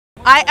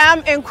I am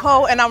in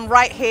Kwahu and I'm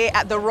right here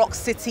at the Rock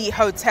City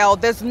Hotel.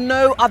 There's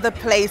no other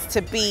place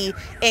to be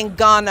in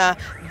Ghana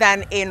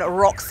than in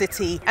Rock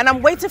City. And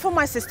I'm waiting for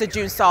my sister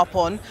June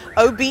Sarpong,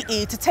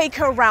 OBE, to take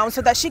her around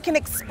so that she can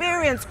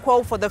experience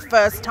Kwahu for the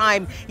first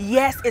time.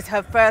 Yes, it's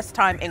her first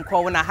time in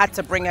Kwahu and I had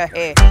to bring her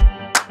here.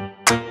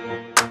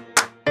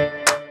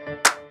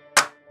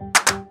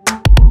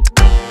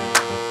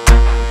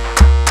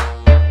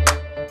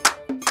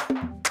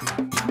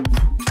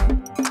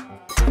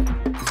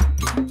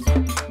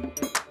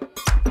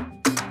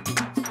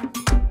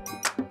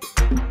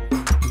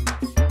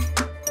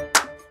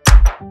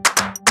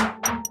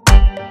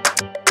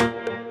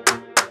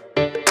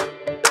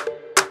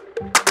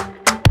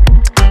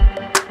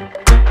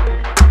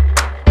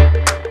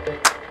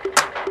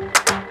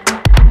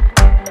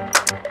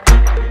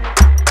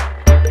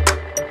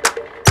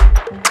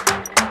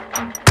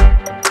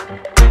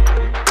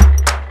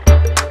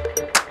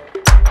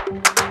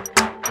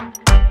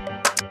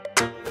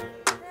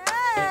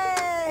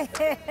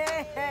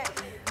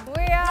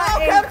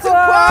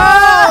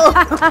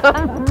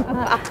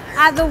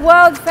 At the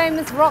world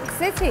famous Rock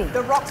City.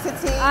 The Rock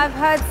City. I've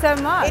heard so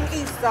much. In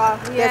Easter,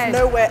 there's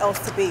nowhere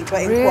else to be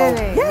but in Kwahu.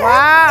 Kwahu. Yeah,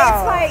 wow.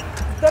 It's like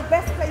the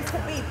best place to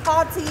be.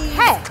 Parties,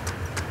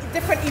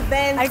 different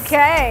events.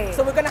 Okay.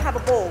 So we're going to have a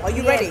ball. Are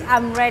you ready?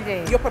 I'm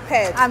ready. You're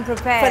prepared? I'm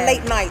prepared. For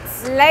late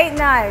nights? Late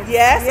nights.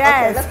 Yes?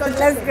 Yes. Okay,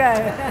 let's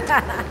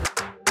go.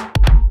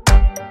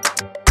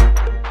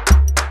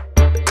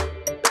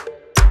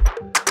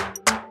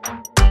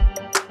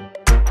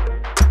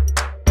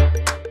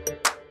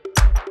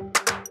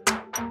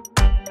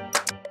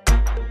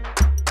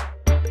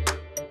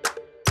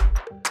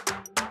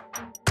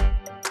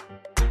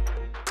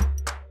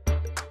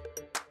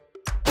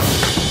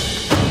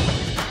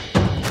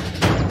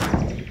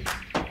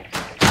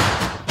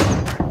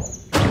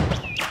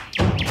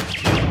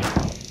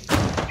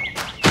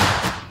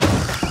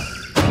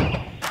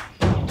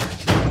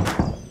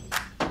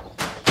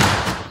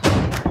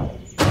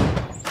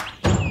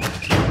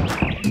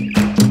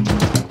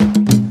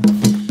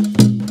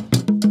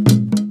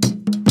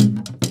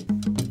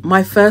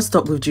 My first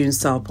stop with June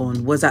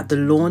Sarpong was at the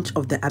launch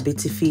of the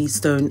Diversify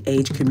Stone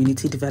Age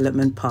Community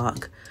Development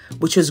Park,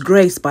 which was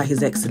graced by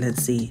His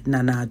Excellency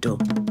Nana Addo.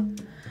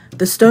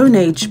 The Stone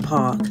Age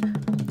Park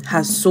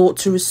has sought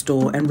to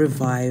restore and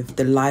revive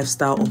the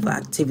lifestyle of the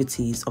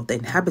activities of the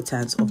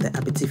inhabitants of the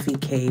Diversify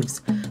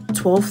caves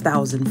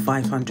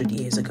 12,500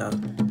 years ago.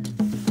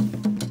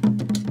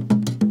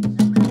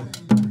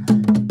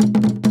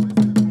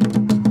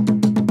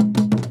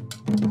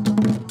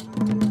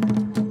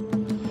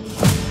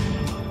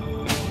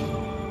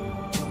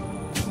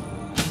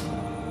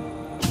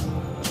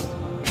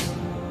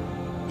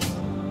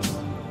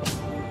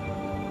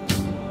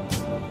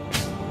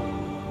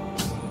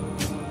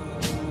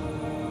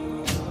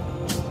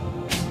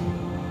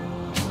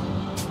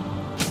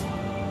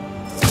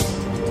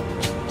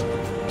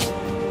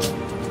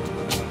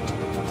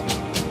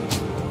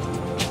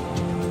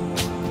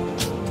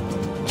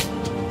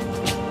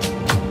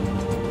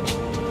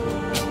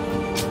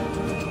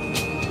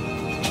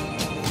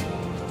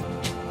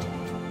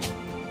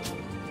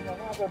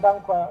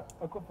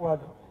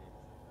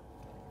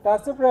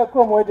 Tasupra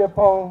Como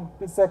Japan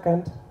the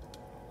second,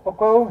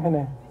 Oko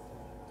Hene.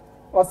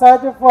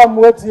 Osage from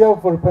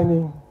Wetio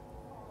Fulpani,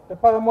 the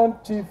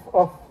paramount chief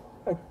of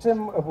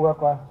Achim of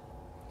Wakwa.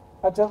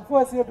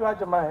 Achamfuasi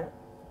Rajamai,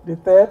 the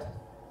third,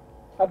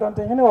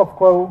 Adontahino of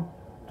Kwahu,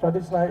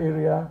 traditional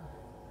area,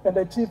 and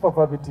the chief of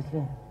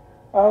Abitifi.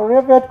 Our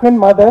revered Queen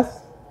Mothers,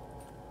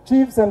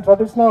 chiefs and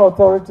traditional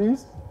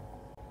authorities,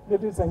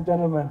 ladies and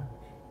gentlemen,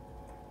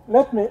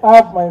 let me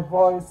add my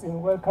voice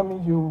in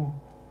welcoming you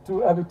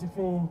to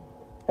Abitifi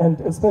and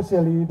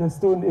especially the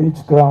Stone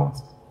Age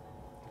grounds.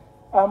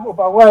 I'm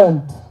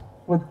overwhelmed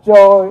with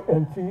joy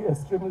and feel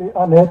extremely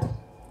honored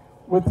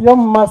with your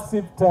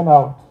massive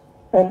turnout,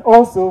 and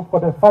also for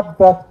the fact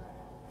that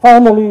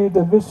finally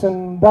the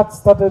vision that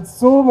started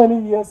so many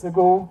years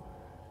ago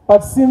but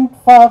seemed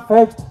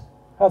far-fetched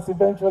has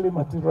eventually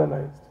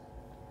materialized.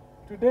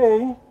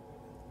 Today,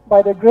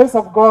 by the grace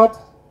of God,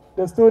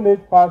 the Stone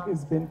Age Park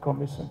is being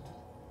commissioned.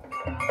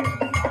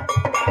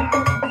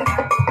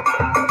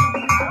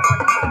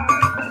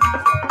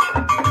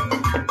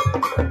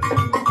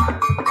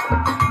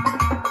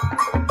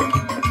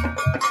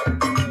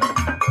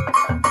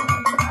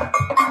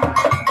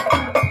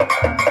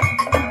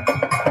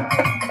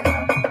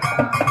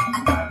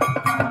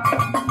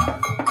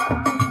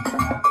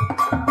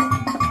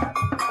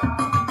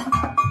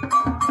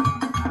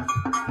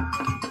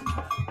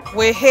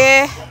 We're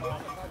here.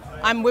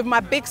 I'm with my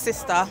big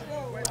sister.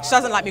 She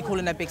doesn't like me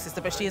calling her big sister,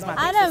 but she is my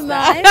big sister. I don't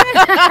mind.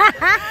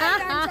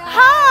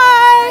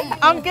 Hi,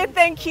 I'm good,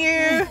 thank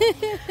you.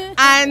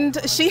 And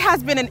she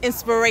has been an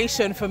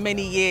inspiration for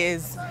many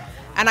years.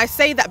 And I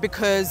say that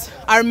because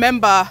I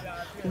remember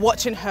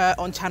watching her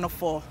on Channel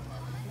 4.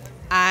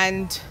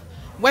 And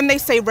when they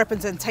say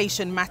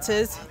representation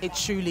matters, it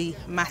truly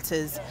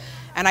matters.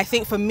 And I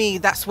think for me,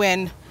 that's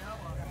when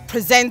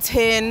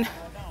presenting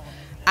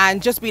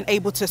and just being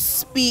able to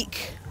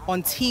speak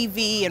on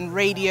TV and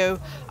radio.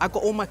 I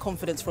got all my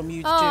confidence from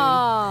you, June.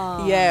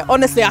 Oh. Yeah,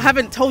 honestly, I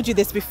haven't told you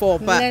this before,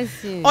 but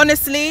Bless you.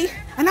 honestly,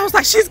 and I was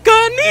like, she's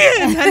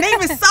Ghanaian. Her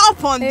name is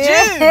Sarpong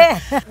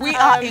June. We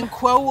are in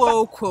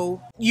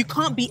Kwahu. You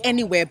can't be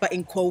anywhere but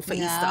in Kwahu for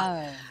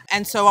Easter.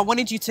 And so I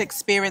wanted you to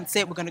experience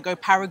it. We're going to go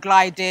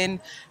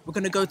paragliding. We're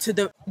going to go to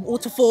the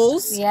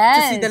waterfalls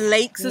to see the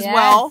lakes as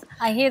well.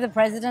 I hear the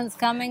president's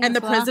coming. And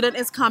the president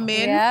is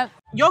coming. Yep.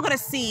 You're going to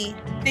see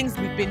things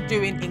we've been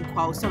doing in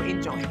Kwahu, so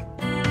enjoy.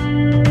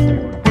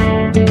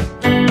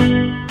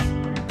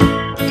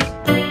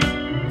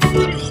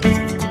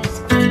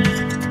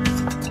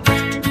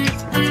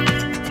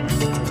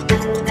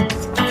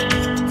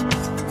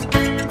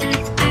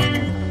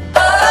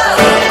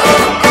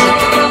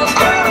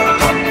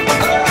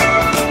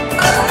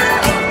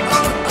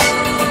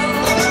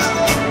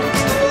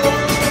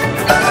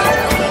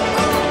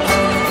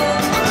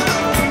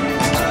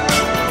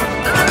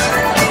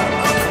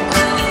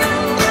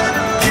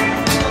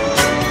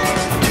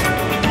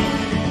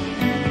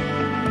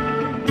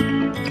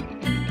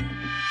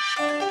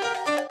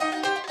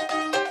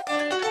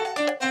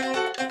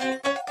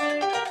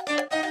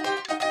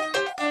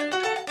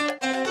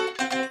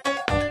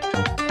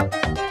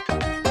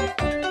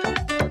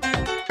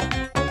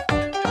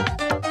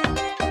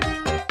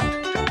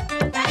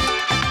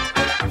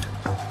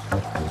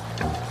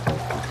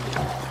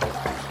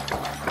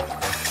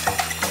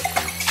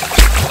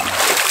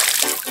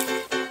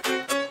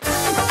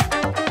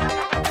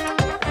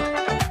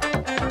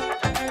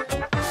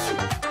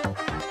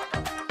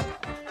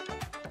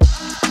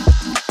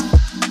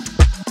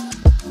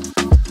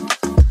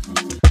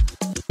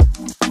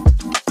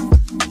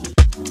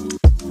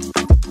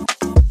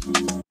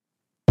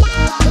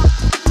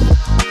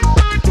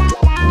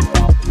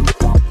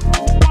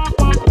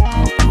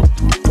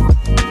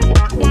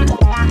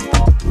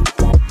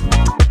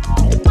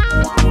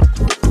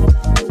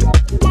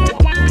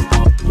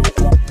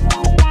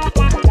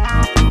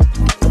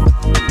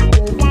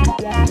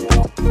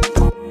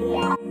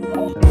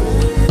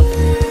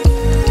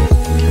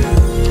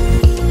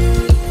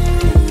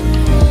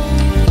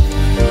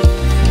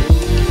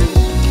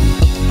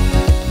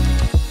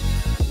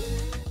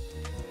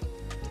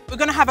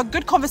 Have a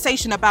good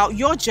conversation about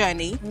your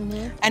journey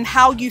and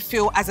how you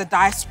feel as a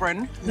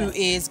diasporan who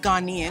is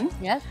Ghanaian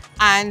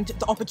and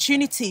the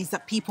opportunities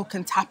that people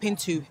can tap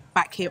into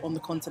back here on the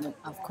continent.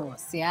 Of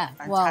course, yeah.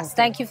 Fantastic. Well,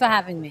 thank you for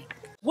having me.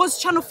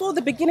 Was Channel 4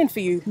 the beginning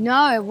for you?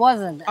 No, it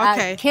wasn't.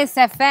 Okay. Kiss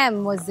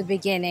FM was the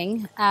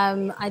beginning.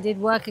 I did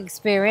work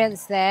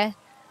experience there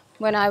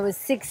when I was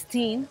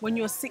 16. When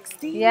you were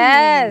 16?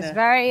 Yes,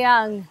 very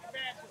young.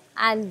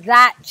 And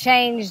that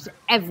changed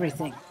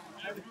everything.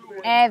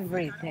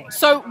 Everything.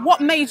 So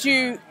what made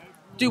you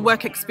do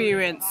work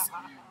experience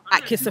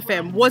at Kiss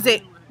FM?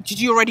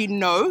 Did you already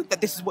know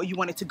that this is what you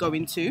wanted to go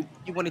into?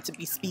 You wanted to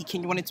be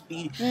speaking, you wanted to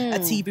be a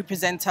TV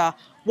presenter.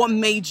 What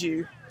made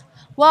you?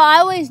 Well, I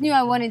always knew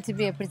I wanted to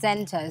be a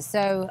presenter.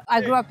 So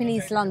I grew up in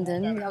East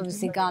London,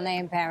 obviously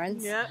Ghanaian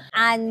parents. Yeah.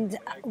 And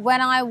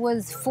when I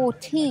was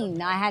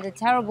 14, I had a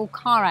terrible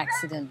car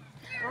accident.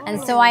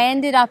 And so I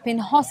ended up in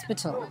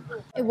hospital.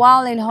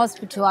 While in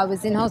hospital, I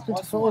was in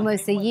hospital for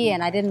almost a year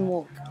and I didn't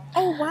walk.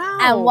 Oh, wow.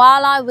 And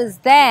while I was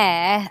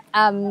there,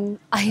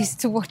 I used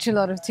to watch a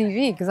lot of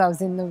TV because I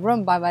was in the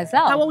room by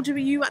myself. How old were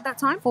you at that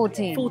time?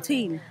 14.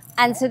 14.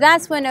 And so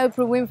that's when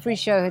Oprah Winfrey's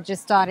show had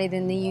just started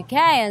in the UK.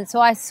 And so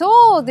I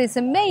saw this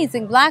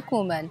amazing black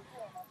woman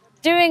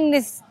doing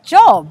this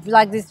job,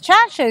 like this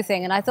chat show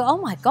thing. And I thought, oh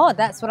my God,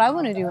 that's what I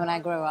want to do when I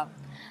grow up.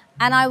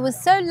 And I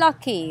was so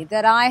lucky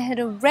that I had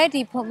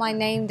already put my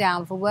name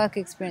down for work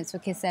experience for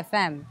Kiss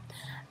FM.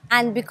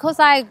 And because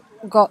I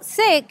got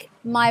sick,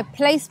 my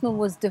placement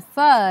was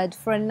deferred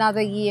for another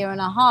year and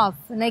a half,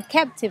 and they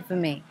kept it for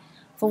me.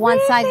 For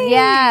once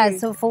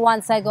for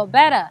once I got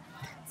better.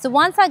 So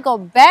once I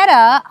got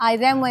better, I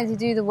then went to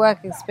do the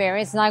work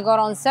experience, and I got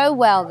on so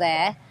well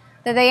there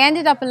that they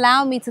ended up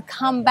allowing me to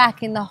come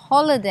back in the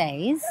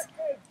holidays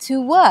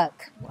to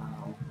work.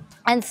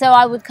 And so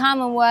I would come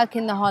and work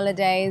in the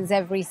holidays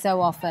every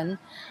so often.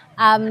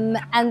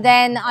 And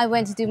then I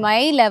went to do my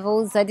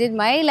A-levels. I did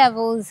my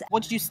A-levels.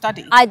 What did you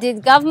study? I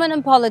did government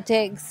and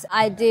politics.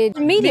 I did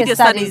media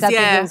studies, I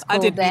think it was called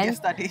I did then. media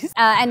studies.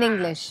 And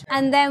English.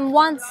 And then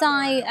once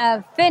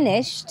I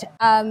finished,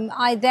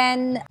 I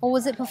then, or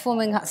was it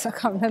performing arts? I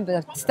can't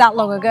remember. It's that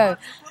long ago.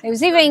 It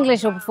was either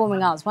English or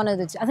performing arts. One of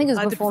the two. I think it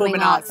was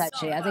performing arts,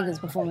 actually. I think it was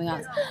performing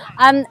arts.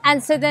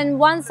 And so then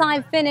once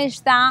I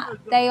finished that,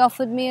 they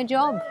offered me a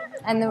job.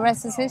 And the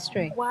rest is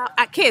history. Wow.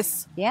 At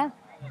Kiss? Yeah.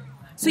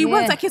 So you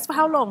worked at Kiss for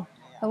how long?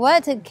 I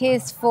worked at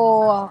Kiss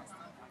for,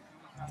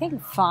 I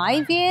think,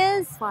 5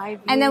 years. 5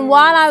 years. And then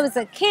while I was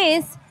at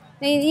Kiss,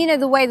 you know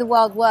the way the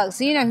world works.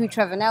 So you know who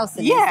Trevor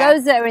Nelson is.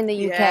 Those that are in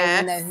the UK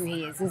will know who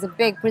he is. He's a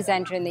big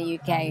presenter in the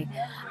UK.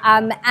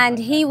 And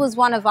he was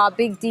one of our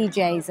big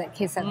DJs at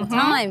Kiss at the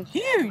time.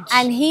 Huge.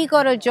 And he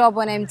got a job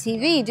on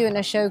MTV doing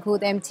a show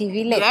called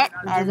MTV Lit. Yeah,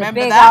 which I is remember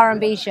a big that.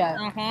 R&B show.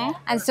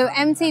 And so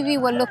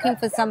MTV were looking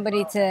for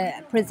somebody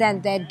to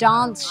present their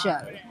dance show.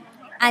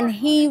 and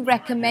he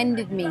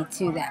recommended me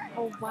to them.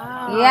 Oh,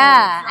 wow.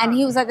 Yeah, and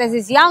he was like, there's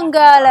this young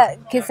girl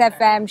at Kiss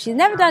FM. She's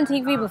never done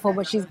TV before,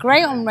 but she's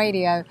great on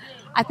radio.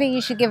 I think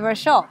you should give her a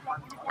shot.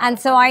 And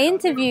so I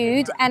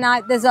interviewed, and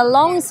there's a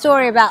long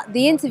story about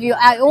the interview.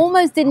 I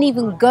almost didn't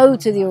even go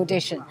to the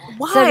audition.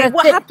 Why? So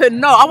What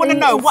happened? No, I want to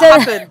know. What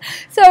happened?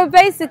 So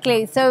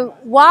basically,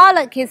 while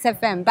at Kiss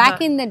FM, back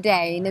in the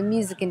day in the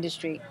music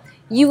industry,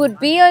 you would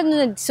be on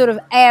the sort of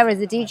air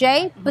as a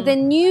DJ, but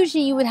then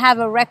usually you would have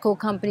a record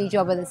company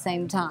job at the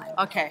same time.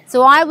 Okay.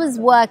 So I was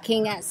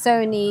working at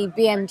Sony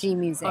BMG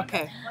Music.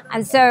 Okay.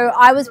 And so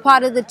I was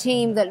part of the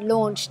team that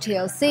launched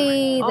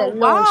TLC, that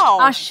launched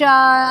Usher.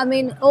 I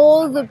mean,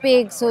 all the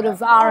big sort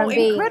of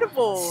R&B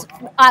incredible.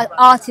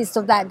 Artists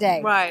of that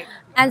day. Right.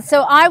 And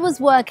so I was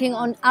working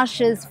on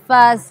Usher's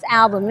first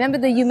album. Remember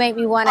the You Make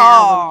Me Wanna Oh,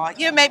 album?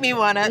 You Make Me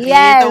Wanna Be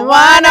Yeah, the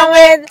one I'm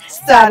with.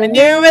 Start a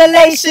new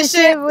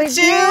relationship with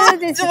you.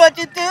 you. Do what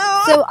you do.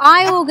 So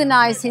I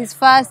organised his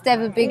first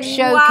ever big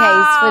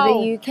showcase for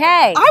the UK.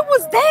 I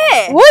was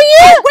there. Were you?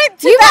 I went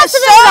to You that must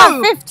have been show.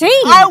 about 15.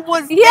 I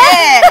was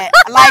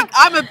there. Like,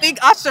 I'm a big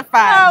Usher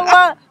fan.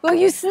 Oh, well,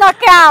 you snuck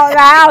out of the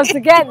house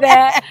to get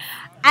there.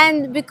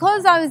 And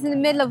because I was in the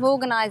middle of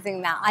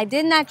organising that, I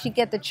didn't actually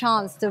get the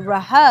chance to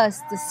rehearse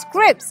the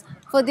scripts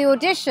for the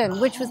audition,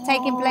 which was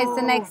taking place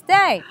the next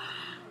day.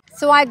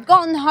 So I'd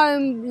gotten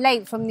home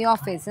late from the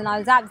office and I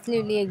was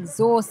absolutely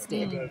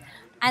exhausted.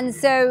 And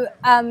so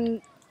I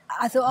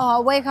thought, oh,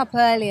 I'll wake up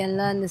early and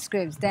learn the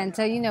scripts.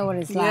 Dentaa, you know what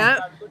it's like. Yeah,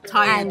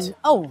 tired.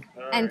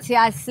 And see,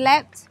 I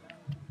slept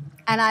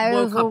and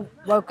I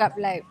woke up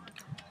late.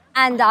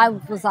 And I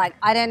was like,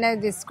 I don't know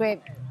this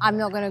script. I'm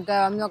not going to go.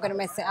 I'm not going to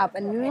mess it up.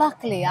 And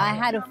luckily, I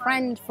had a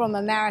friend from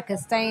America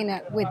staying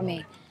with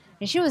me.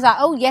 And she was like,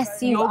 oh,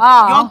 yes, you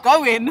are. You're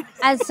going.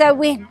 And so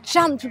we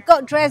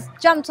got dressed,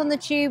 jumped on the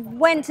tube,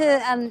 went to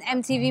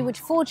MTV,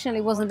 which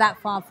fortunately wasn't that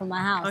far from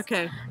my house.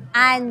 Okay.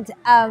 And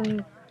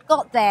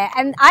got there.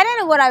 And I don't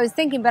know what I was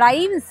thinking, but I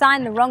even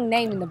signed the wrong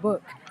name in the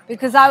book.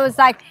 Because I was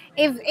like,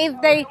 if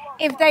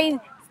they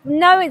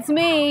know it's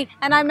me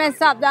and I mess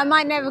up, I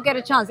might never get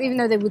a chance, even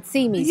though they would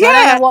see me. So I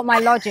don't know what my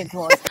logic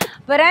was.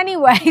 But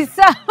anyway,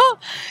 so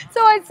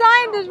I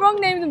signed this wrong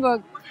name in the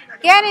book,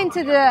 get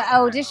into the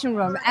audition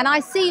room, and I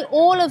see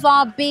all of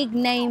our big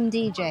name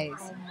DJs.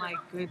 Oh my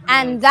goodness.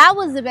 And that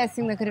was the best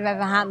thing that could have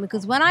ever happened,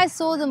 because when I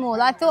saw them all,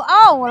 I thought,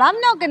 oh, well, I'm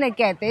not going to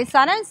get this.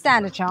 I don't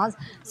stand a chance.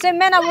 So it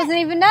meant I wasn't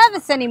even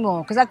nervous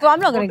anymore, because I thought, I'm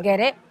not going to get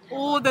it.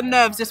 All the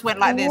nerves just went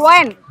like this.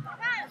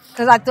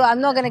 Because I thought,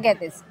 I'm not going to get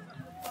this.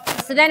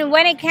 So then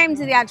when it came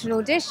to the actual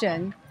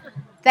audition,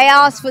 they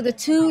asked for the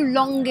 2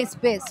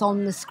 longest bits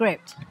on the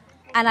script.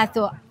 And I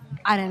thought,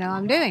 I don't know what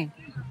I'm doing.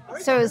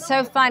 So it was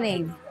so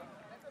funny.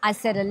 I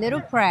said a little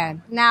prayer.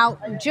 Now,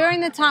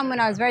 during the time when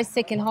I was very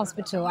sick in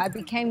hospital, I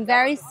became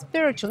very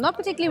spiritual, not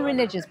particularly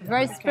religious, but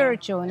very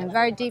spiritual and a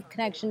very deep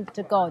connection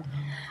to God.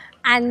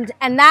 And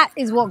that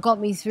is what got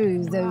me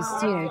through those,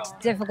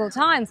 difficult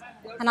times.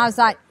 And I was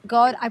like,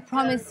 God, I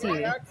promise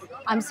you,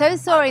 I'm so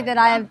sorry that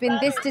I have been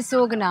this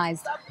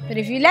disorganized. But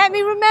if you let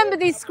me remember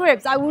these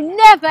scripts, I will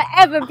never,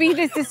 ever be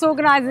this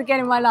disorganized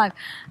again in my life.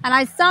 And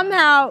I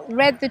somehow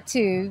read the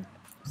 2,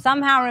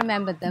 somehow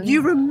remembered them.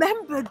 You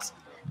remembered?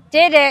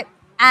 Did it,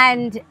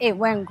 and it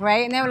went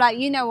great. And they were like,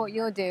 you know what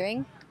you're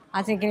doing. I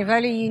was thinking, if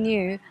only you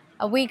knew.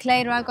 A week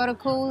later, I got a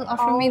call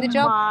offering me the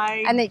job,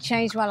 and it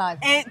changed my life.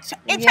 It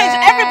changed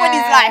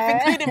everybody's life,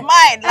 including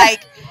mine.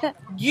 Like,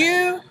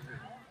 you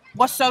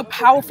were so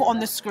powerful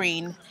on the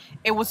screen.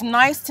 It was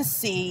nice to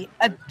see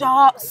a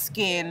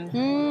dark-skinned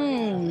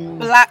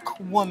black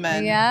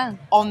woman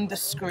on the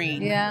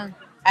screen. Yeah.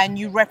 And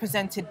you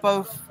represented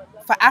both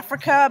for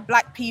Africa,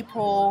 black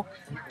people,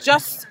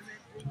 just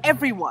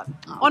everyone.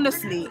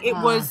 Honestly, it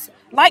was,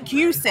 like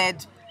you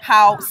said,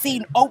 how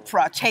seeing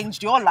Oprah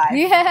changed your life.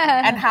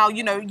 Yeah. And how,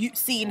 you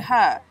seeing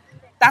her.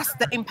 That's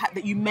the impact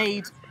that you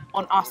made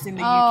on us in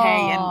the UK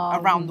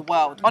and around the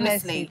world,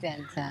 honestly. Bless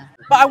you, Dentaa.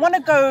 But I want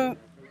to go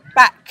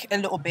back a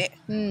little bit.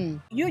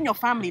 You and your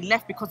family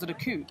left because of the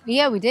coup.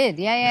 Yeah, we did.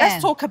 Yeah.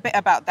 Let's talk a bit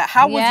about that.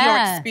 How was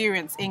your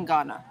experience in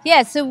Ghana?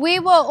 Yeah, so we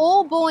were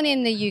all born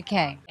in the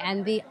UK.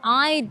 And the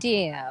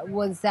idea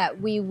was that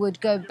we would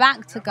go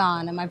back to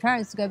Ghana, my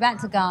parents would go back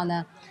to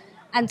Ghana,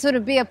 and sort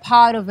of be a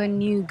part of a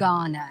new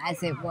Ghana,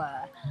 as it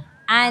were.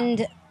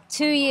 And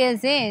 3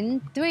 years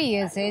in,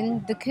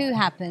 the coup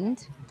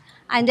happened.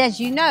 And as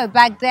you know,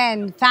 back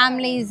then,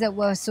 families that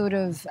were sort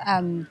of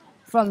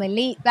from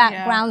elite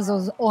backgrounds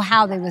or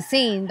how they were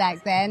seen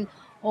back then,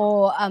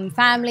 or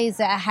families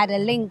that had a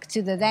link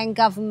to the then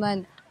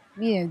government,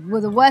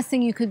 were the worst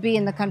thing you could be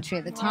in the country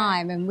at the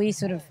time. And we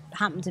sort of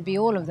happened to be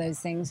all of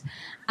those things.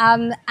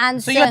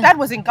 So your dad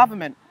was in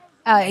government?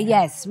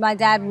 Yes, my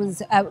dad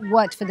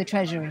worked for the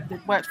Treasury.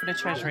 Worked for the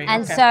Treasury,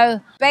 And so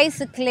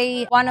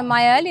basically one of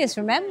my earliest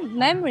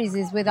memories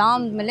is with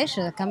armed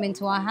militia that come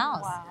into our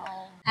house.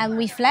 Wow. And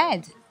we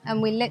fled.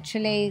 And we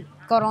literally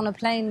got on a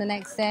plane the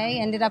next day,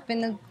 ended up in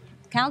the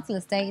council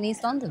estate in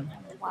East London.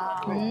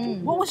 Wow.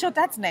 What was your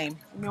dad's name?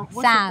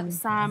 Sam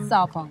Sam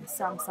Sarpong.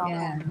 Sam Sarpong.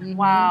 Yeah.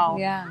 Wow.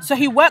 Yeah. So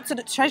he worked at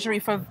the Treasury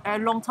for a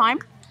long time?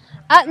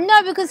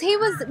 No, because he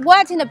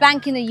worked in a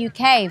bank in the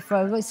UK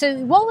so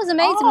what was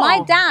amazing,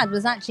 my dad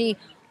was actually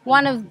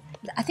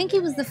I think he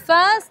was the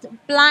first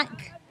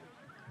black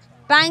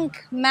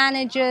bank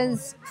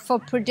managers for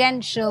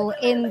Prudential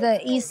in the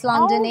East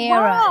London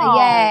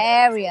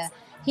area.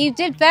 He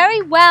did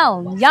very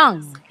well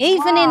young,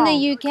 even in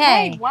the UK.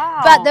 Okay,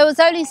 wow. But there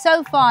was only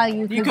so far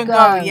you could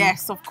go.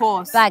 Yes, of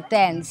course. Back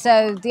then.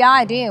 So the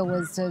idea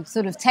was to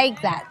sort of take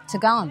that to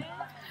Ghana.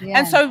 Yeah.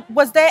 And so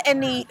was there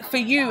for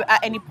you at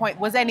any point,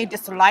 was there any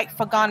dislike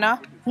for Ghana?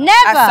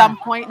 Never. At some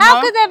point? How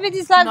No? could there be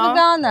dislike No? for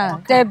Ghana?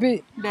 Okay. There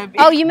be. There be.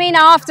 Oh, you mean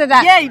after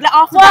that? Yeah, like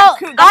after well, that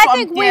coup. I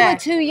think we were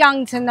too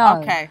young to know.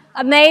 Okay.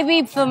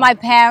 Maybe for my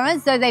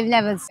parents, though they've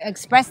never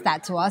expressed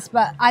that to us,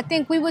 but I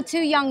think we were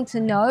too young to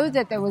know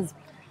that there was.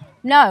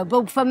 No,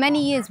 but for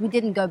many years we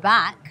didn't go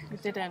back. You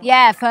didn't?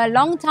 Yeah, for a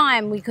long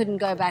time we couldn't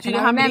go back. Do you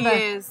know how many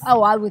years?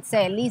 Oh, I would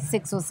say at least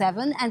 6 or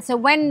 7. And so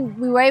when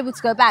we were able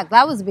to go back,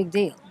 that was a big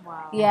deal.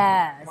 Wow.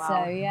 Yeah, Wow.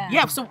 so yeah.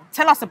 Yeah, so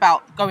tell us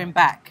about going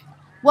back.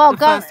 Well,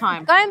 first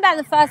time. Going back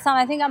the first time,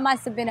 I think I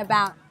must have been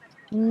about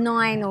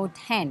 9 or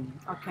 10.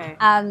 Okay.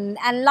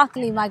 And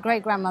luckily my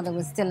great-grandmother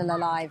was still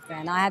alive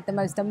then. I had the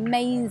most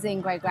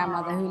amazing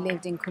great-grandmother who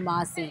lived in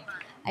Kumasi.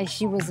 And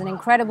she was an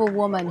incredible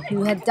woman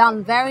who had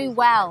done very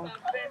well,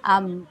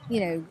 from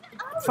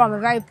a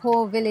very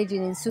poor village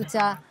in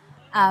Nsuta,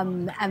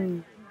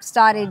 and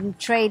started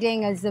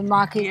trading as the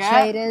market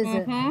traders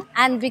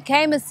and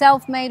became a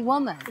self-made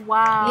woman.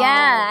 Wow.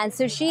 Yeah, and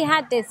so she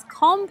had this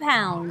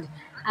compound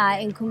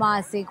in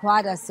Kumasi,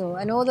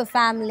 Kwadaso, and all the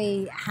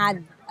family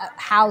had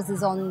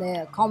houses on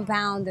the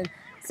compound. And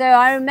so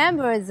I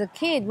remember as a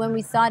kid when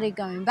we started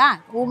going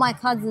back, all my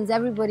cousins,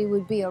 everybody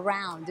would be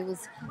around. It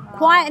was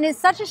quiet, and it's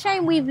such a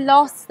shame we've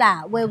lost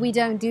that, where we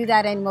don't do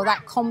that anymore,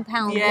 that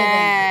compound living.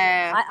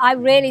 I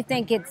really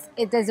think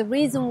there's a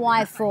reason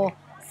why for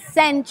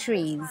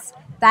centuries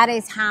that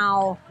is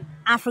how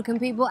African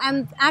people,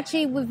 and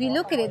actually if you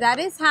look at it, that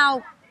is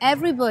how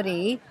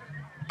everybody,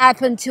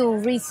 up until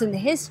recent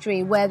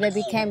history, where there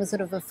became a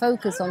sort of a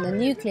focus on the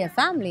nuclear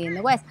family in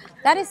the West,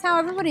 that is how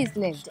everybody's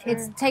lived.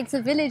 It takes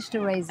a village to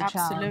raise a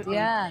child. Absolutely.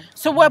 Yeah.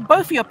 So were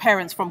both of your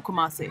parents from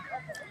Kumasi?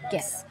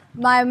 Yes.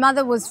 My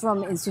mother was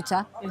from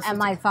Nsuta, and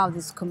my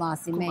father's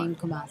Kumasi, main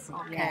Kumasi.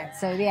 Okay. Yeah.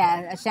 So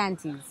yeah,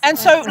 Ashantis. And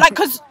so,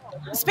 because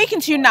speaking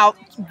to you now,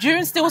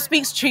 June still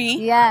speaks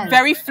Twi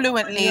very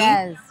fluently.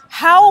 Yes.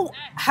 How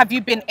have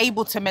you been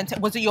able to maintain?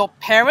 Was it your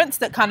parents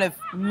that kind of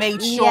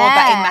made sure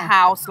that in the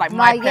house, like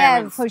my parents?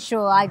 Yeah, for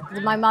sure.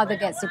 My mother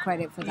gets the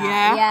credit for that.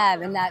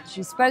 Yeah? And that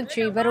she spoke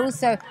Twi, but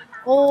also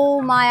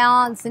all my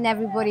aunts and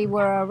everybody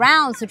were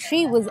around, so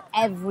Twi was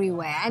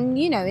everywhere. And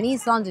in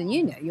East London,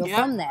 you're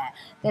from there.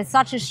 There's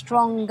such a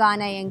strong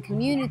Ghanaian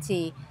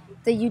community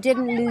that you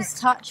didn't lose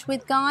touch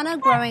with Ghana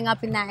growing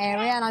up in that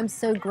area, and I'm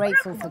so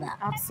grateful for that.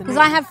 Absolutely. Because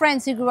I have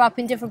friends who grew up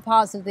in different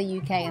parts of the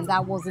UK, and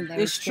that wasn't their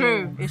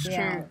experience. It's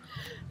true.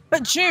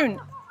 But June,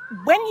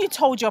 when you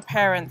told your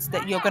parents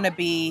that you're going to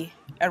be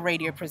a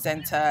radio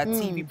presenter,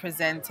 TV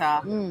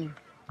presenter,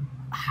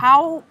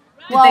 how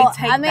did they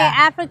take that?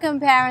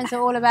 African parents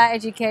are all about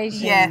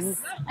education.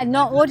 Yes. And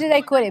what do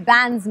they call it?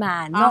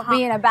 Bandsman, not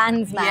being a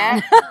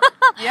bandsman.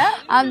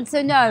 Yeah.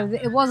 So no,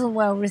 it wasn't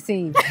well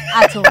received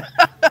at all.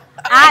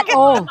 At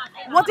all.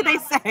 What did they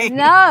say?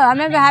 No, I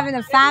remember having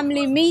a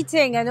family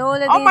meeting and all of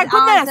these my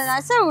goodness.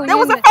 aunts. There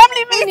was a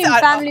family meeting.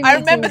 I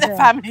remember the meetings,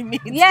 family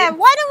meeting. Yeah,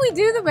 why don't we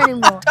do them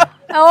anymore?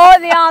 All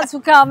the aunts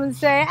would come and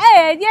say,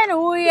 hey,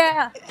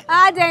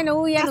 I don't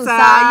know, yes,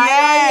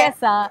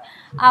 sir.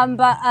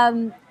 But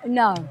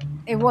no,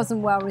 it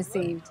wasn't well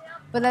received.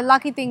 But the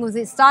lucky thing was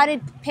it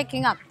started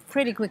picking up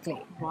pretty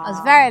quickly. Wow. I was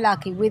very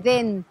lucky.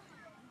 Within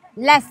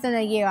less than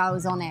a year, I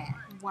was on air.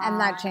 Wow. And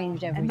that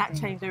changed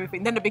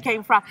everything. Then it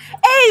became from,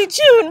 hey,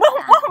 June,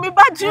 what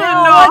about June?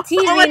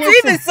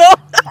 TV.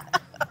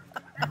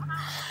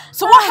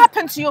 So what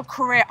happened to your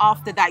career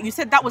after that? You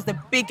said that was the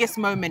biggest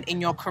moment in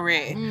your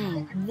career.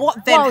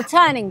 What then? Well,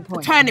 turning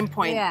point. Turning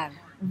point. Yeah.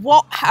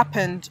 What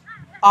happened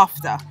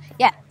after?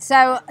 Yeah.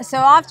 So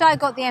after I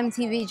got the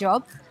MTV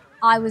job,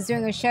 I was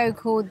doing a show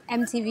called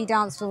MTV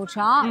Dance Floor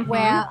Chart,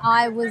 where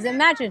I was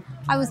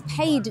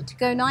paid to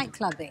go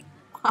nightclubbing.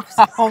 It's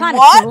kind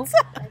of cool.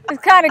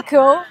 It's kind of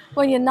cool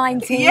when you're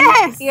 19.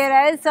 Yes.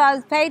 So I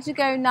was paid to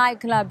go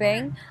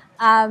nightclubbing,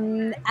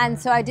 and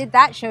so I did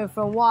that show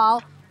for a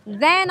while.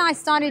 Then I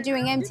started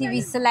doing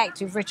MTV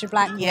Select with Richard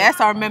Blackwood.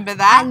 Yes, I remember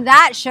that. And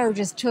that show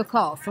just took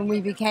off, and we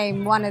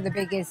became one of the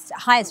biggest,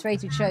 highest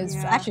rated shows,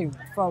 actually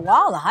for a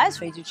while, the highest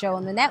rated show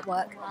on the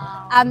network.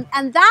 Wow.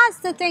 And that's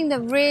the thing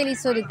that really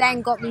sort of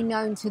then got me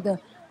known to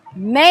the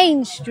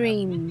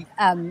mainstream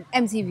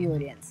MTV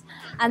audience.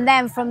 And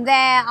then from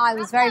there, I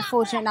was very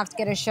fortunate enough to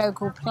get a show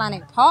called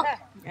Planet Pop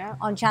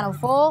on Channel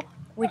 4,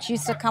 which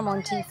used to come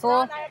on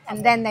T4,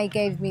 and then they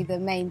gave me the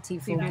main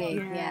T4 gig.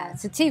 Yeah.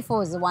 So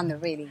T4 is the one that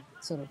really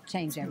sort of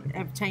changed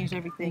everything. Changed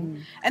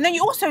everything. And then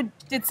you also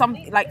did some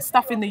like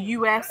stuff in the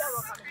US.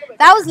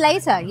 That was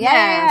later.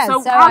 Yeah.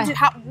 So,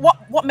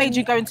 what made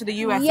you go into the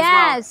US?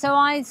 Yeah. As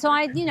well? So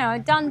I you know,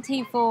 I'd done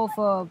T4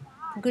 for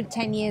a good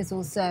 10 years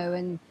or so,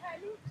 and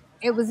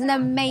it was an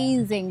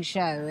amazing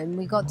show, and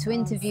we got to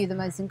interview the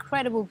most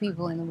incredible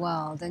people in the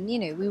world. And, you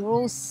know, we were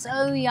all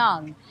so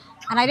young,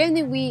 and I don't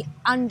think we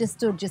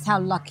understood just how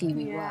lucky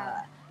we were.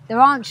 There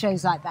aren't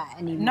shows like that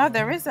anymore. No,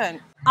 there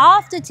isn't.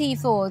 After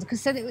T4,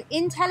 because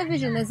in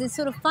television, there's this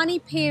sort of funny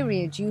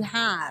period you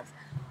have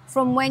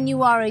from when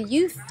you are a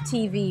youth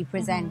TV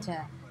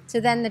presenter to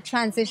then the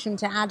transition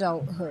to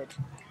adulthood.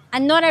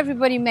 And not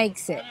everybody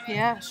makes it.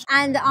 Yeah.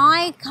 And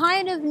I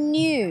kind of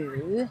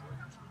knew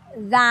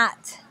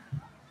that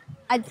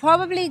I'd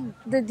probably,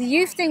 the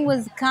youth thing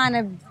was kind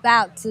of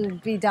about to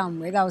be done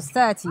with. I was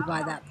 30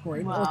 by that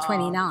point, or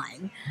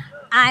 29.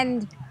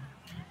 And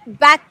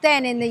back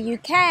then in the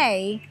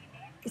UK,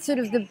 sort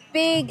of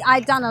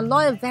I'd done a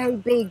lot of very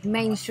big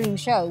mainstream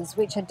shows,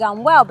 which had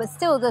done well, but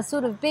still the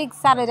sort of big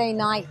Saturday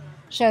night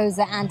shows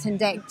that Ant and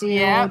Dec do,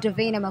 or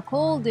Davina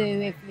McCall do,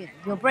 if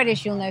you're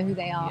British, you'll know who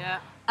they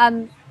are,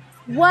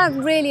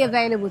 weren't really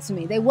available to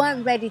me. They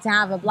weren't ready to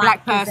have a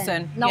black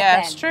person. Not then.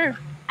 It's true.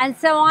 And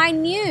so I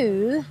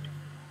knew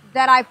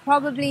that I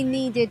probably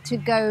needed to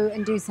go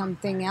and do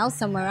something else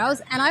somewhere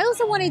else. And I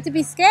also wanted to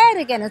be scared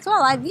again as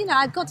well.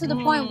 I got to the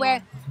point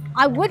where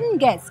I wouldn't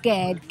get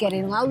scared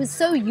getting, I was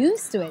so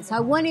used to it. So I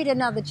wanted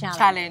another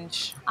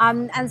challenge.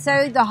 And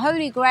so the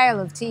holy grail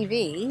of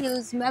TV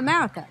was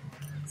America.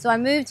 So I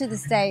moved to the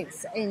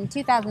States in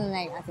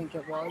 2008, I think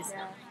it was,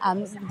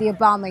 the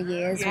Obama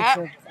years, which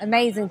were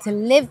amazing to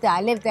live there.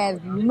 I lived there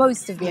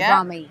most of the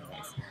Obama years.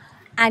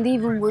 And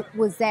even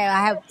was there,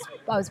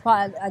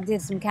 I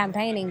did some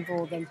campaigning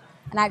for them.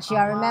 And actually,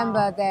 I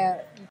remember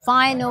their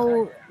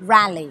final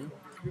rally.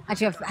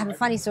 Actually, I have a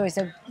funny story.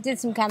 So I did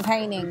some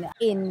campaigning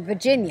in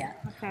Virginia,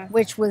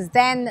 which was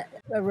then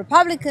a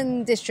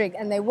Republican district,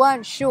 and they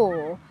weren't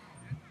sure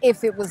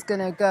if it was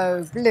going to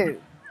go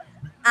blue.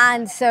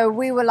 And so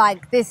we were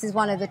like, this is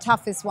one of the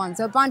toughest ones.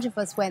 So a bunch of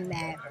us went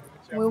there.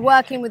 We were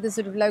working with the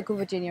sort of local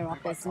Virginia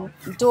office and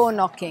door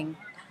knocking.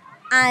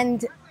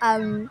 And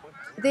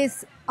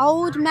this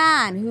old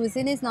man who was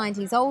in his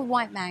 90s, old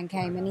white man,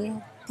 came, and he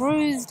had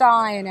bruised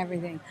eye and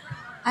everything.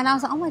 And I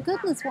was like, oh my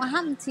goodness, what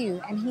happened to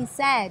you? And he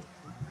said,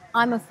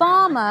 I'm a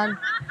farmer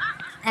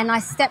and I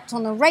stepped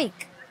on a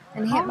rake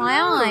and hit my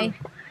eye,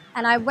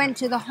 and I went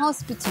to the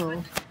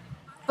hospital,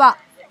 but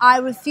I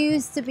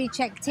refused to be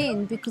checked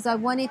in because I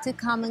wanted to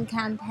come and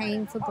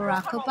campaign for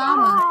Barack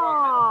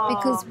Obama.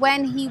 Because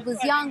when he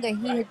was younger,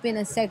 he had been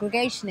a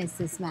segregationist,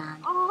 this man.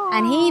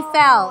 And he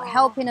felt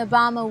helping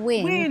Obama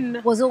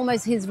win was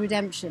almost his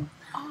redemption.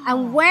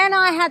 And when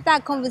I had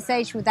that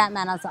conversation with that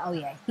man, I was like, oh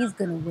yeah, he's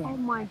going to win. Oh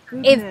my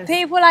goodness. If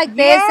people like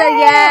this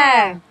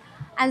are,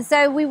 And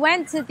so we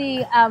went to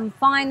the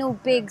final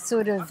big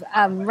sort of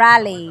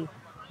rally,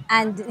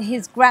 and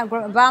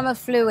Obama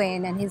flew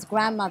in, and his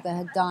grandmother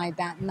had died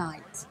that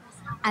night.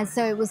 And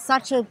so it was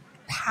such a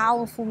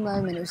powerful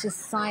moment. It was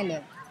just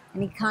silent.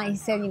 And he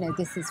said, you know,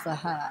 this is for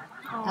her.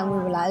 And we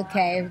were like,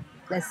 okay,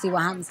 let's see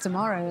what happens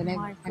tomorrow. And it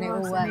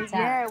all worked out.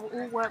 Yeah, it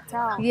all worked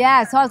out.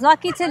 Yeah, so I was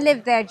lucky to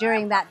live there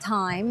during that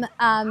time.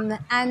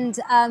 And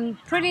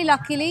pretty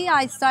luckily,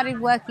 I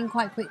started working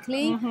quite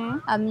quickly.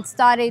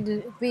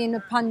 Started being a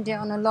pundit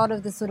on a lot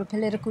of the sort of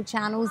political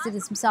channels.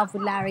 Did some stuff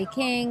with Larry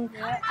King.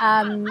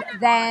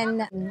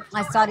 Then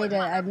I started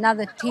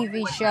another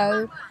TV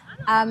show.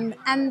 And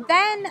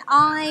then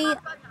I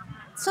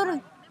sort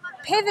of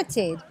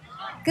pivoted.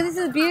 Because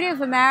this is the beauty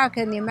of America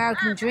and the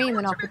American dream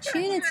and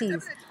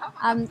opportunities.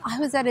 I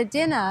was at a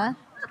dinner.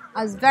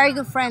 I was very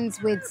good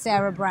friends with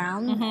Sarah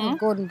Brown,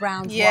 Gordon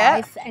Brown's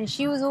wife, and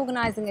she was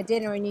organizing a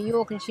dinner in New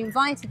York, and she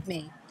invited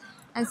me.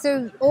 And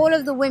so all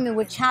of the women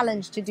were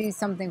challenged to do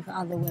something for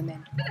other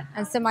women.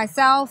 And so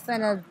myself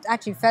and a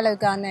fellow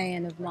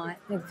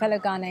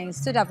Ghanaian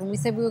stood up, and we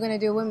said we were going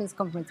to do a women's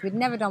conference. We'd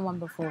never done one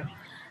before.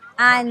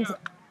 And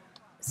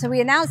so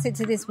we announced it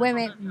to this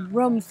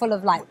room full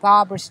of like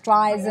Barbara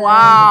Streisand,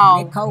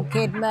 and Nicole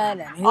Kidman,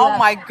 and oh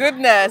my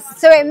goodness!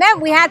 So it meant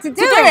we had to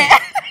do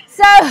it.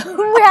 So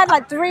we had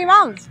like 3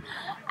 months,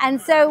 and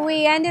so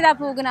we ended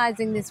up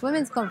organizing this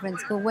women's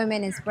conference called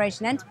Women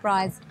Inspiration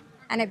Enterprise,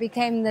 and it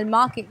became the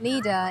market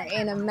leader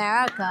in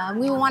America. And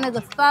we were one of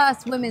the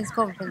first women's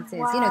conferences.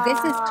 You know, this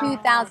is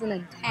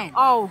 2010.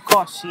 Oh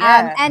gosh,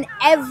 yeah. And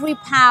every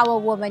power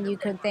woman you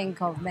could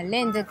think of: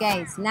 Melinda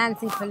Gates,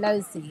 Nancy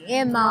Pelosi,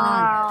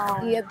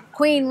 Iman,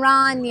 Queen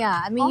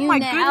Rania. I mean, you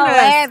know,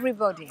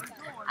 everybody.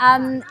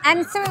 And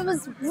so it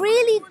was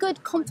really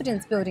good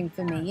confidence building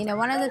for me. You know,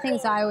 one of the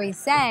things I always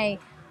say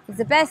is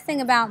the best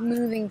thing about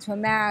moving to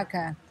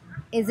America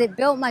is it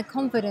built my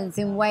confidence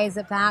in ways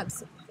that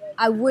perhaps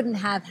I wouldn't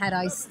have had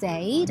I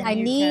stayed. I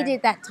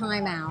needed that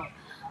time out.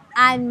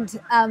 And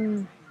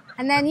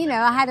then, you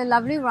know, I had a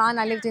lovely run.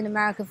 I lived in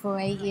America for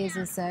 8 years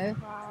or so.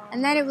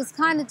 And then it was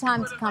kind of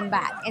time to come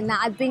back, in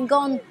that I'd been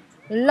gone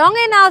long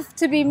enough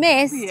to be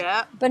missed,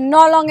 Yeah. but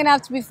not long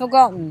enough to be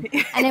forgotten.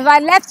 And if I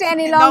left it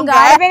any longer,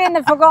 I'd have been in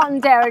the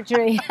forgotten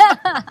territory.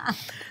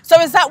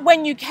 So is that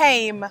when you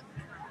came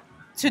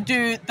to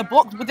do the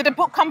book? Did the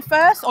book come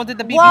first, or did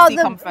the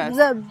BBC come first?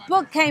 The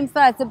book came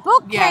first. The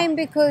book Yeah. came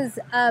because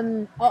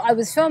I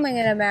was filming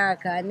in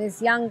America, and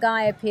this young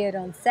guy appeared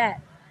on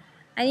set.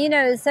 And, you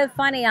know, it's so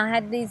funny. I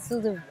had these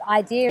sort of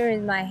idea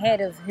in my head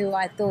of who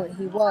I thought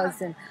he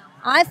was. And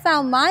I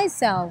found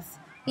myself,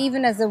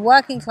 even as a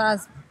working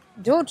class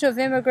daughter of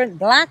immigrant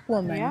black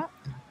woman, Yeah.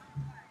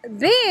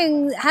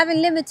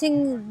 having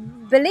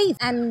limiting belief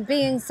and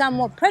being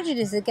somewhat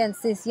prejudiced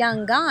against this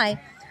young guy,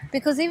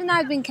 because even though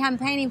I've been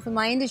campaigning for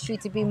my industry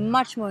to be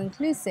much more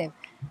inclusive,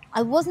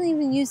 I wasn't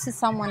even used to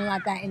someone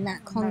like that in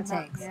that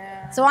context.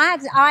 Yeah. So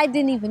I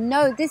didn't even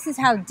know this is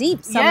how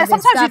deep some of this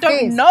sometimes stuff you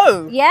don't is.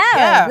 know.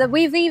 Yeah, that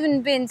we've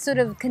even been sort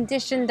of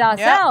conditioned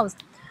ourselves.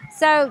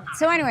 So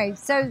anyway,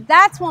 so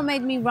that's what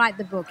made me write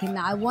the book, in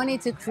that I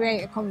wanted to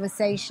create a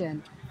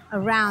conversation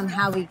around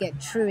how we get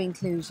true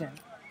inclusion.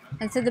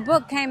 And so the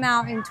book came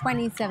out in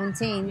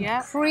 2017,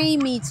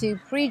 pre-Me Too,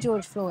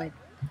 pre-George Floyd.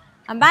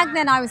 And back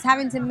then I was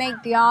having to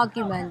make the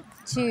argument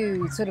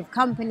to sort of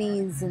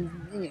companies and,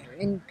 you know,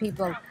 in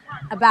people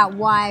about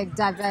why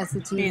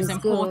diversity Is is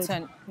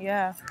important. good.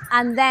 Yeah.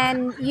 And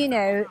then, you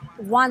know,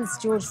 once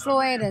George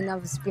Floyd and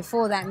obviously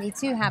before that Me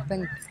Too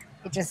happened,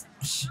 it just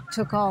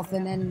took off,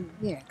 and then,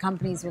 you know,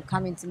 companies were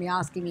coming to me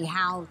asking me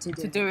how to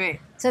do it.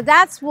 So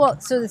that's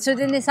what, so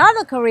then this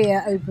other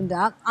career opened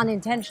up,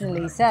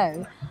 unintentionally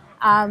so,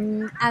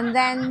 and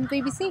then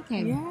BBC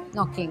came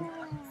knocking.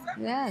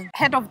 Yeah.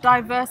 Head of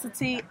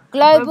diversity.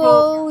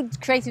 Global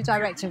creative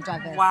director of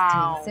diversity.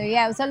 Wow. So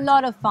yeah, it was a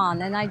lot of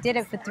fun, and I did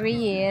it for 3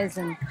 years,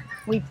 and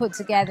we put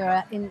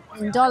together in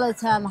dollar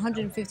term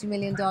 $150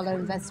 million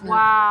investment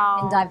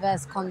in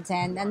diverse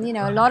content, and you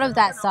know, a lot of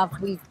that stuff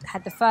we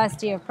had the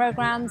first year of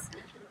programs,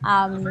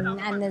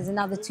 and there's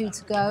another 2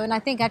 to go, and I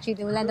think actually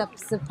they will end up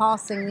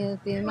surpassing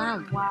the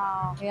amount.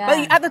 Wow. Yeah.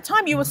 But at the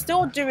time you were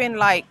still doing,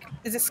 like,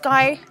 is it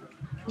Sky?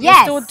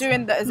 Yes. Still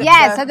doing the,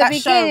 yes, at the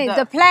beginning,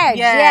 the pledge.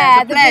 Yeah,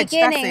 at the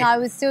beginning, I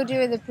was still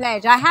doing the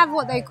pledge. I have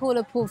what they call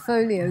a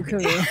portfolio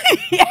career.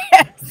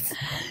 Yes.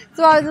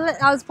 So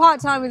I was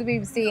part-time with the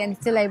BBC and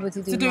still able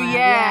to do that.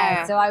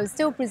 Yeah. So I was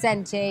still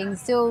presenting,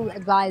 still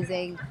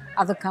advising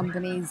other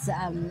companies,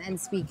 and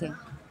speaking.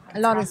 A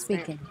lot of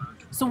speaking.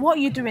 So what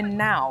are you doing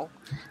now?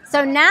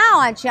 So now,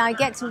 actually, I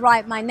get to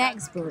write my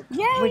next book,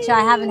 which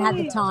I haven't had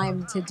the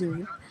time to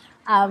do.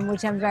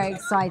 Which I'm very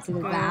excited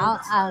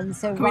about.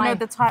 So Do we know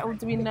the title?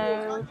 Do we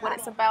know what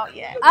it's about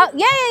yet?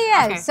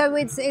 Yeah. Okay. So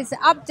it's an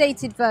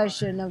updated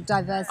version of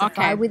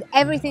Diversify with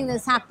everything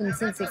that's happened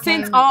since it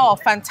came out. Oh,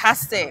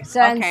 fantastic.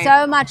 So, and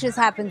so much has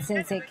happened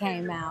since it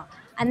came out.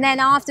 And then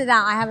after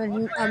that, I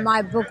have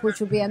my book, which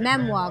will be a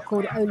memoir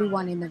called Only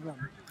One in the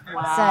Room.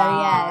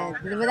 Wow.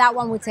 So yeah, that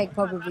one would take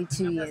probably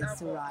 2 years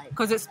to write.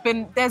 Because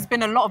there's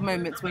been a lot of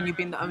moments when you've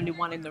been the only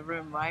one in the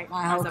room, right?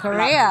 My whole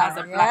career, as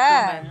a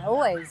black woman.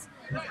 Always.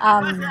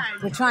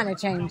 We're trying to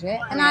change it,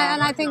 and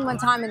I think one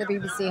time in the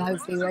BBC,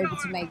 hopefully we're able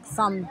to make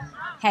some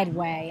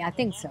headway. I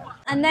think so.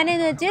 And then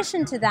in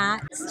addition to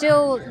that,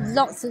 still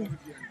lots of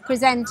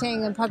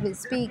presenting and public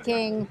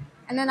speaking.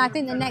 And then I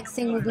think the next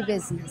thing will be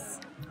business.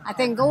 I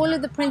think all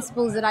of the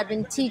principles that I've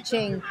been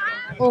teaching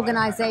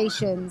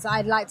organizations,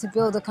 I'd like to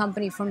build a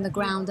company from the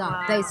ground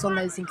up based on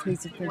those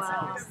inclusive principles.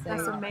 Wow,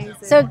 that's amazing.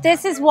 So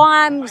this is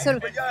why I'm sort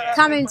of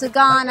coming to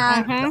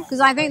Ghana, because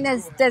I think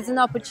there's an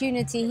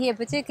opportunity here,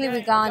 particularly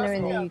with Ghana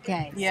in the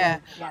UK. Yeah.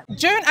 So,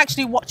 June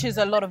actually watches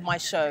a lot of my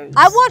shows.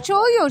 I watch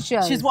all your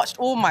shows. She's watched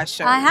all my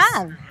shows. I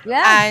have,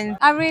 yeah. And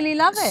I really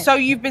love it. So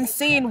you've been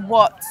seeing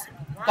what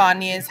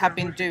Ghanaians have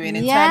been doing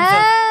in terms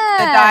of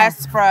the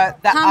diaspora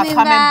that are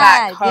coming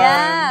back home.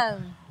 Yeah.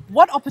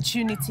 What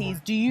opportunities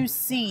do you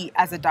see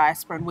as a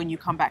diasporan when you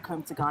come back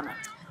home to Ghana?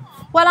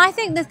 Well, I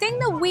think the thing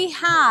that we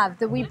have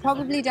that we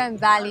probably don't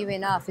value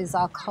enough is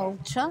our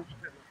culture.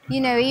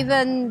 You know,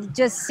 even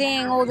just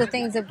seeing all the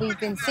things that we've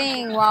been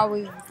seeing while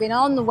we've been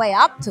on the way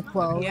up to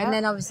Kwahu, and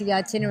then obviously the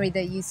itinerary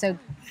that you so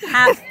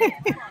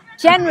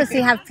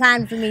generously have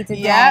planned for me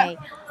today.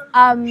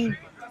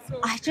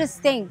 I just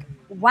think,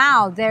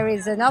 wow, there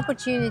is an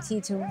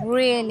opportunity to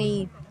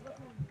really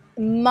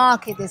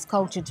market this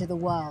culture to the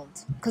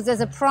world, because there's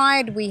a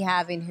pride we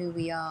have in who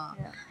we are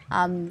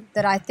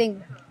that I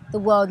think the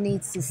world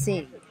needs to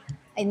see,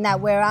 in that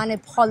we're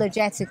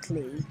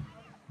unapologetically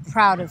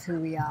proud of who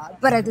we are,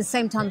 but at the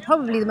same time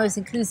probably the most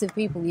inclusive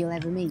people you'll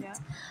ever meet.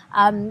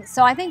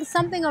 So I think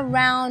something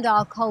around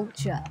our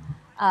culture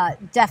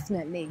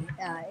definitely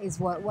is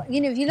what, you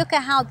know, if you look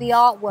at how the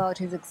art world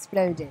has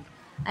exploded,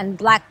 and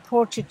black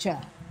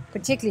portraiture,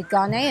 particularly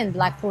Ghanaian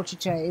black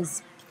portraiture,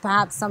 is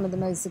perhaps some of the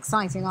most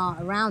exciting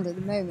art around at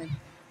the moment.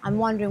 I'm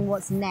wondering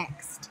what's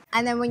next.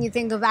 And then when you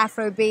think of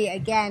Afrobeat,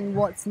 again,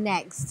 what's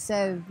next?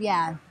 So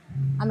yeah,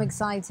 I'm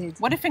excited.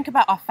 What do you think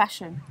about our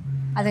fashion?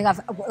 I think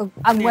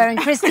I'm wearing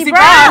Christy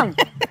Brown.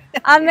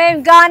 I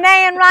mean,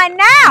 Ghanaian right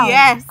now.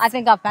 Yes. I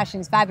think our fashion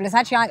is fabulous.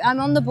 Actually, I'm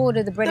on the board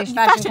of the British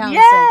Fashion Council.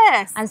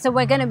 Yes. And so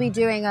we're going to be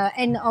doing,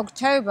 in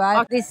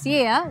October this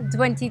year,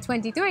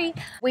 2023,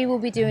 we will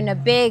be doing a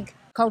big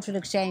cultural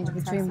exchange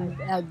between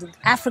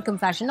African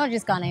fashion, not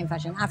just Ghanaian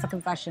fashion,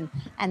 African fashion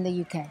and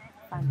the UK.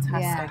 Fantastic.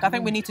 Yeah. I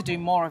think we need to do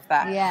more of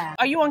that. Yeah.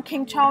 Are you on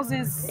King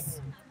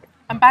James's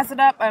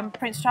ambassador,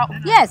 Prince Charles?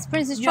 Yes,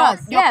 Princess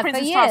Trust. Your for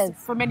Princess years. Trust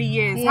for many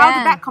years. Yeah. How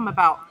did that come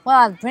about?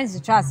 Well,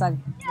 Princess Trust, I've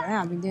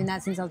been doing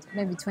that since I was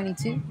maybe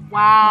 22.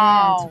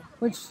 Wow. Yeah,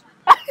 which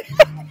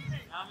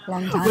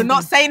long time. We're not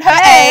ago. saying her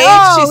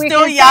age. She's we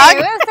still can young. say,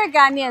 we're still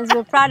Ghanaians.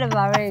 We're proud of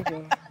our age.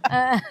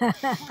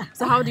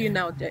 So how do you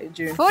know,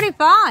 June?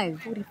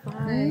 45. 45.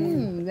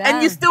 Yeah.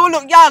 And you still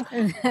look young.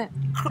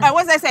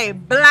 What did I say?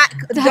 Black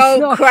don't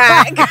not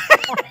crack.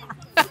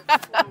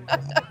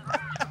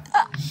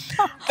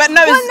 But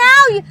no, Well,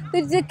 now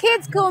the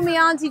kids call me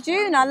Auntie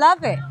June. I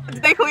love it.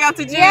 they call you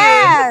Auntie June.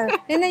 Yeah.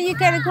 In the UK,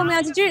 they call me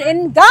Auntie June.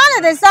 In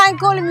Ghana, they started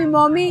calling me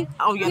Mommy.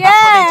 Oh, yeah,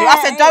 that's what they do.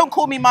 I said, don't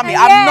call me Mummy.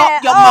 I'm Yeah.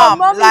 not your Oh, mum.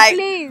 Mommy, Like,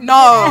 please.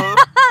 no.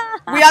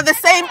 We are the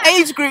same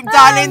age group,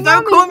 darling.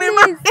 Don't call me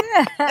Mummy.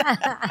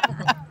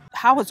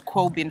 How has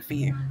Kwahu been for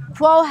you?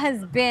 Kwahu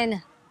has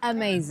been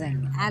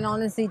amazing. And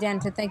honestly,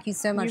 Dentaa, thank you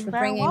so much You're for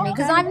very bringing me.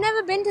 Because welcome. I've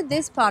never been to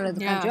this part of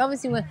the Yeah. country.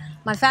 Obviously,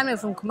 my family are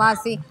from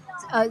Kumasi.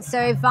 So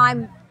if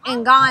I'm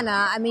in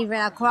Ghana, I'm either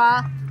in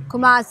Accra,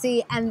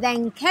 Kumasi, and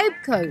then Cape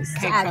Coast,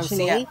 Cape Coast,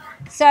 actually. yeah.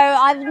 So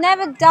I've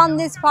never done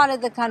this part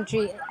of the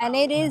country. And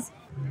it is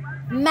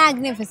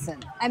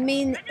magnificent. I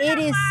mean, it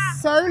is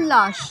so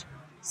lush,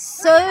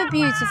 so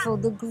beautiful,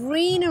 the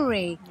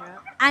greenery.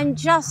 And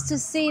just to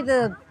see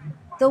the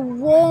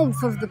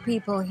warmth of the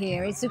people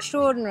here, it's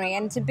extraordinary.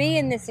 And to be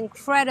in this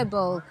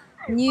incredible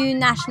new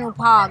national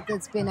park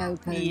that's been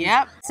opened.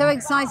 Yep. So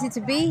excited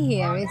to be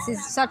here.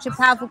 It's such a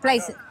powerful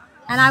place.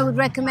 And I would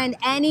recommend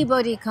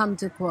anybody come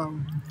to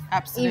Kwahu.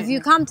 Absolutely. If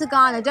you come to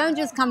Ghana, don't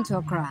just come to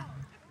Accra.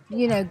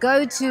 You know,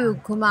 go to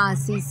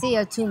Kumasi, see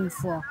a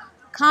Tumfo.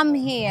 Come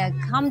here,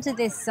 come to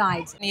this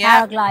site,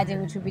 Yeah.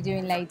 paragliding, which we'll be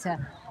doing later.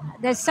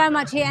 There's so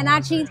much here, and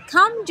actually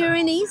come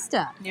during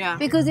Easter. Yeah.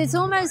 Because it's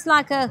almost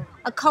like a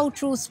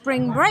cultural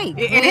spring break.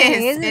 It really,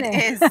 is, isn't it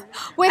it? is. And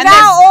Without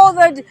there's- all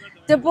the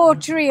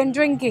debauchery and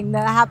drinking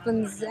that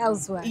happens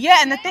elsewhere. Yeah,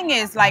 and the thing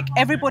is, like,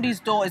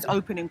 everybody's door is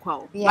open in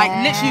Kwahu. Like,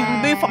 literally,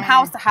 we move from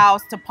Yeah.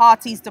 house to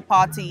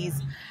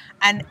parties,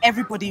 and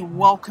everybody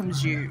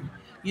welcomes you.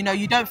 You know,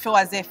 you don't feel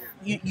as if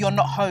you're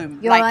not home.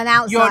 You're like, an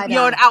outsider.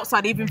 You're an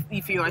outsider, even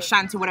if you're a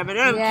shanty, whatever. They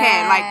don't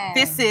care. Like, Yeah.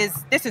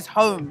 this is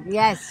home.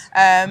 Yes.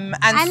 And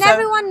so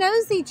everyone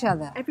knows each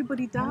other.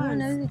 everybody does. Everyone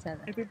knows each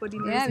other. Everybody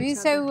knows Yeah, you each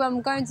say other.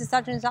 I'm going to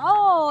such and such.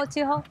 Oh,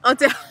 Tiho.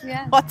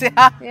 Yeah.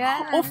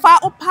 Yeah.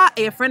 Opa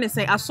a friend is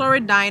say I sorry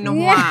dying no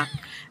Yeah. more.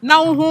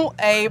 Now who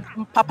a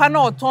papa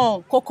no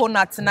ton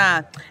coconut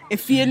na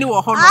if you knew a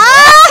And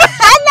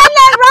then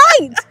they're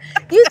right.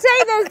 You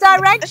take those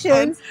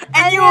directions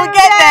And you will you're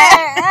get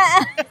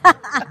there.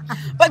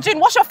 But June,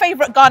 what's your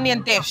favorite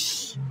Ghanaian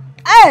dish?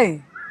 Oh,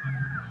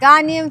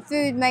 Ghanaian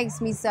food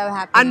makes me so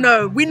happy. I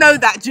know, we know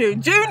that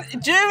June.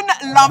 June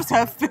loves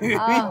her food.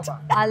 Oh,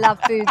 I love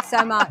food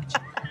so much.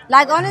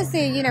 Like,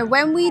 honestly, you know,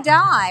 when we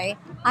die,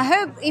 I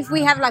hope if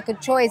we have like a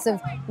choice of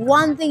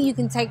one thing you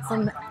can take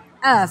from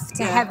earth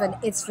to heaven,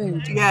 it's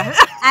food. Yeah.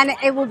 And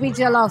it will be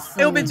jollof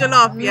food. It will be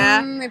jollof,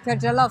 yeah.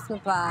 Jollof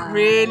nupa.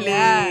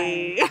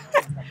 Really? Yeah.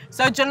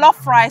 So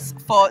jollof rice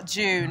for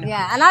June.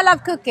 Yeah, and I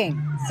love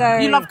cooking. So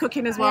You love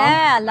cooking as well?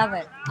 Yeah, I love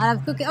it. I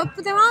love cooking. Oh,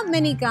 but there aren't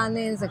many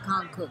Ghanaians that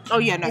can't cook. Oh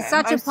yeah, no. It's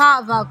such a most-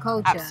 part of our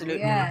culture. Absolutely.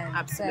 Yeah,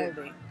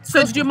 Absolutely.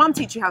 So did your mum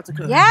teach you how to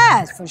cook?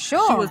 Yes, for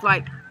sure. She was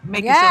like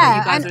making sure that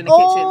you guys and were in the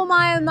all kitchen.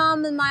 my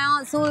mum and my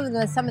aunts, all of them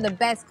are some of the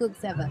best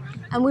cooks ever.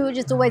 And we were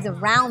just always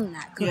around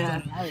that cooking.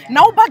 Yeah. Oh, yeah.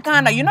 No, but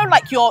Ghana, you know,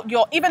 like your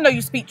even though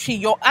you speak Chi,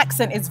 your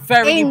accent is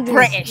very English.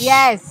 British.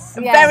 Yes,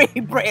 yes. Very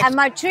British. And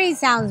my tree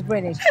sounds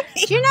British.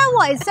 Do you know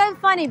what? It's so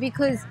funny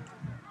because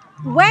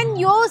when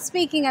you're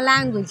speaking a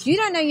language, you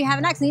don't know you have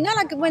an accent. You know,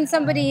 like when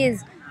somebody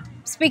is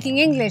speaking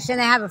English and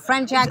they have a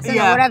French accent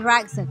Yeah. or whatever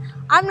accent.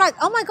 I'm like,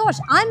 oh my gosh,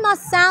 I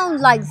must sound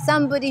like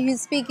somebody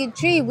who's speaking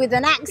tree with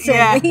an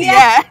accent.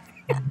 Yeah.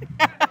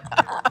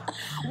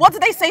 What do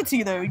they say to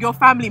you though, your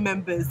family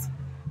members?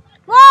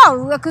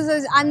 Wow,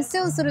 because I'm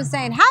still sort of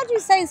saying, how do you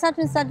say such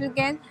and such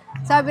again?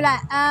 So I'll be like,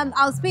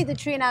 I'll speak the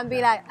tree and I'll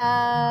be like,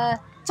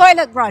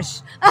 toilet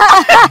brush.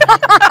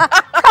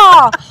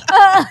 Car.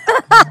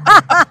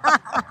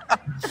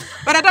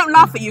 But I don't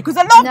laugh at you because a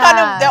lot of No.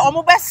 Ghana, they're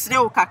almost best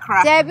still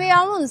kakra. Debbie,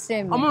 I won't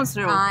say me. Oh,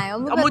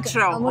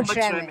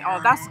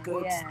 that's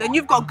good. Then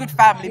you've got a good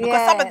family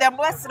because some of them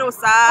were still Oh,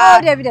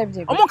 sad. Debbie.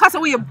 Omo kasa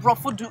we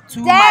brofo do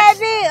too much.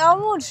 Debbie, I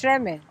won't say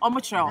me.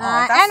 Omo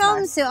And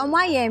I'm still,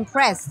 why you're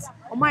impressed?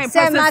 Omo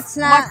Say impressed.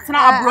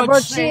 matna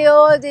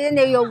abrochi, then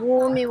you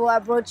woo me with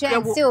abrochi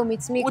and still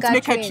meet me What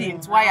make a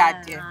change? Why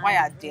are there? Why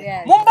are there?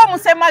 Yes. Mumba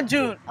musema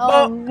June.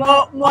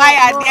 Why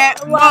are there?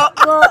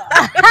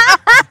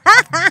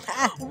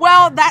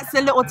 Well, that's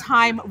a little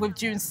time with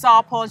June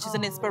Sarpong. She's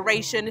an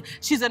inspiration.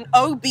 She's an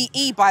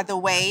OBE, by the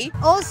way.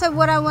 Also,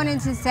 what I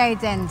wanted to say,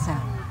 Dentaa,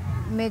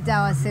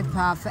 Midawa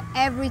Sipa, for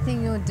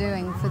everything you're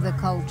doing for the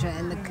culture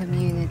and the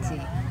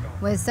community.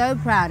 We're so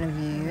proud of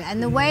you,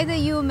 and the way that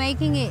you're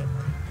making it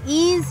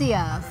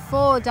easier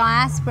for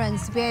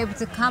diasporans to be able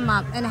to come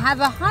up and have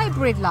a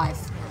hybrid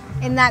life,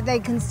 in that they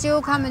can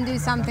still come and do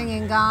something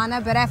in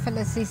Ghana but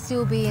effortlessly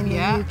still be in the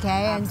UK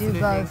and absolutely.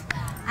 do both.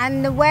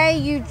 And the way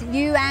you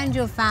and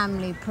your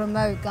family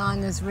promote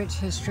Ghana's rich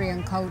history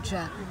and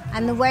culture,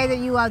 and the way that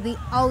you are the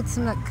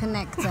ultimate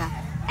connector.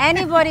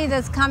 Anybody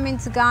that's coming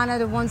to Ghana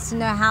that wants to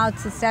know how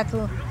to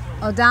settle,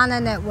 Odana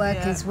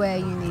Network is where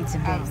you need to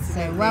be. Absolutely.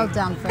 So well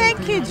done for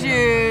Thank you,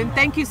 June.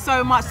 Thank you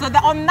so much. So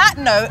that on that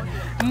note,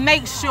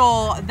 make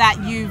sure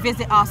that you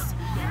visit us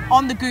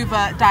on the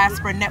Gooba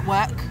Diaspora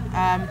Network,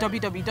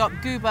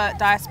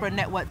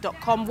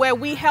 www.goobadiasporanetwork.com, where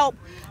we help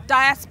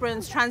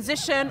diasporans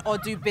transition or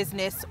do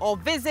business or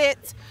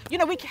visit. You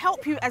know, we can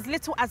help you as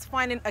little as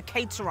finding a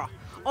caterer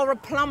or a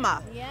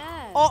plumber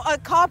or a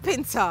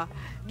carpenter,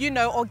 you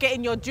know, or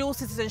getting your dual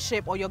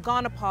citizenship or your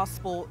Ghana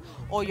passport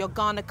or your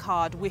Ghana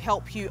card. We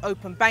help you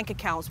open bank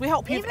accounts. We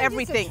help you with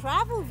everything. Even just a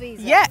travel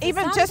visa. Yeah, For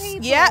even some just,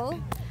 people,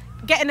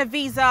 getting a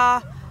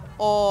visa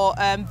or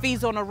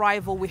visa on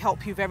arrival, we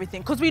help you with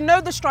everything. Because we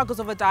know the struggles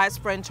of a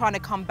diaspora and trying to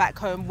come back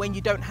home when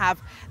you don't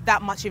have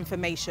that much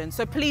information.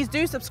 So please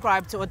do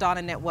subscribe to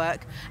Odana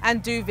Network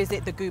and do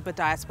visit the Gooba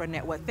Diaspora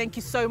Network. Thank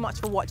you so much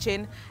for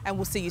watching, and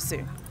we'll see you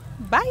soon.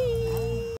 Bye.